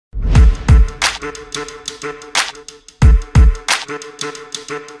Hi,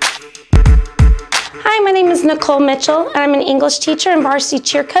 my name is Nicole Mitchell, and I'm an English teacher and varsity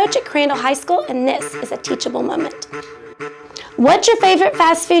cheer coach at Crandall High School, and this is a Teachable Moment. What's your favorite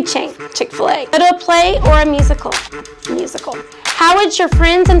fast food chain? Chick-fil-A. Go to a play or a musical? Musical. How would your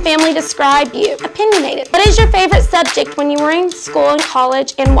friends and family describe you? Opinionated. What is your favorite subject when you were in school and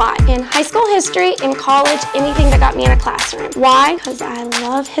college, and why? In high school, history. In college, anything that got me in a classroom. Why? Because I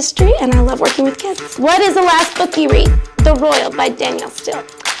love history and I love working with kids. What is the last book you read? The Royal by Danielle Steele.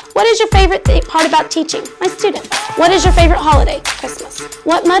 What is your favorite part about teaching? My students. What is your favorite holiday? Christmas.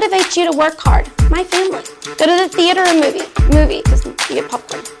 What motivates you to work hard? My family. Go to the theater or movie? Movie, because you get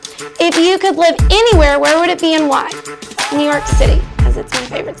popcorn. If you could live anywhere, where would it be and why? New York City, because it's my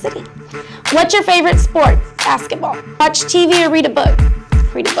favorite city. What's your favorite sport? Basketball. Watch TV or read a book?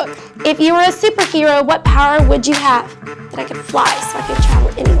 Read a book. If you were a superhero, what power would you have? That I could fly so I could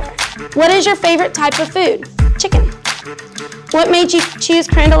travel anywhere. What is your favorite type of food? Chicken. What made you choose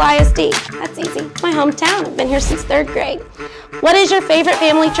Crandall ISD? That's easy. My hometown. I've been here since 3rd grade. What is your favorite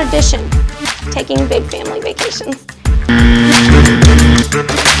family tradition? Taking big family vacations.